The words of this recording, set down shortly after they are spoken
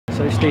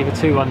So Steve, a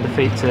 2-1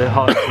 defeat to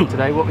Hartlepool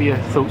today. What were your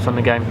thoughts on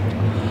the game?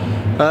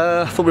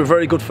 I thought we were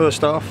very good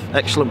first half.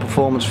 Excellent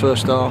performance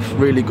first half.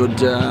 Really good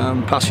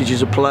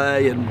passages of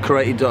play and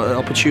created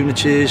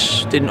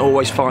opportunities. Didn't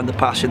always find the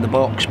pass in the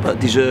box,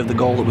 but deserved the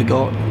goal that we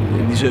got.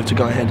 We deserved to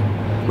go ahead.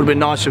 Would have been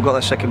nice to have got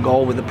that second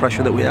goal with the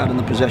pressure that we had and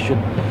the possession.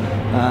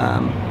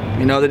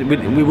 You know, that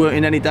we weren't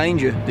in any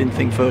danger, didn't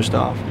think first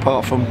half,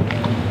 apart from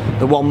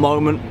the one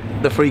moment,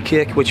 the free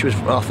kick, which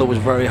I thought was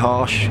very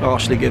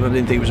harshly given. I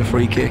didn't think it was a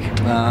free kick.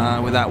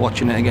 Without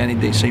watching it again,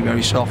 it did seem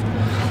very soft.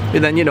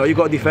 But then, you know, you've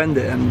got to defend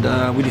it,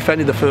 and we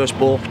defended the first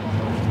ball.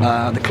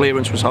 The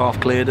clearance was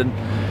half cleared,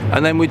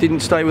 and then we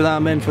didn't stay with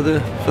our men for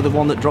the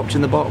one that dropped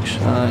in the box.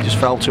 It just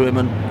fell to him,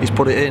 and he's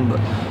put it in.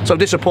 But so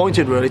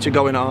disappointed really to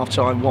go in at half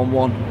time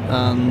 1-1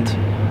 and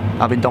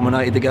having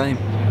dominated the game.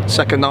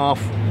 Second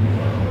half,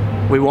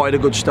 we wanted a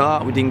good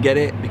start. We didn't get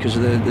it because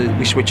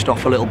we switched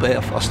off a little bit.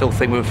 I still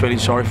think we were feeling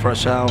sorry for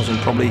ourselves and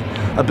probably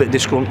a bit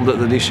disgruntled at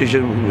the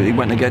decision. It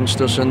went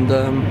against us, and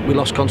we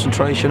lost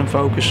concentration and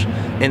focus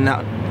in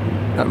that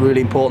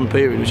really important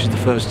period, which is the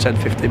first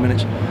 10-15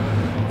 minutes.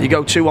 You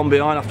go 2-1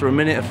 behind after a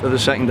minute of the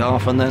second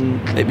half, and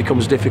then it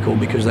becomes difficult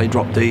because they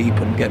drop deep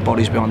and get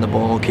bodies behind the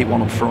ball, keep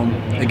one up front.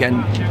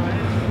 Again,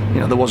 you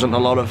know, there wasn't a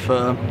lot of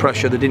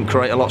pressure. They didn't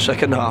create a lot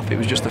second half. It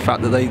was just the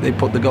fact that they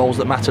put the goals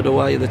that mattered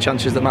away, the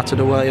chances that mattered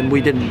away, and we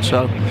didn't.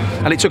 So,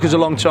 and it took us a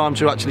long time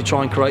to actually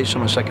try and create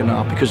some in the second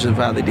half because of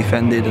how they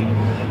defended,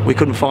 and we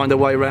couldn't find a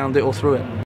way around it or through it.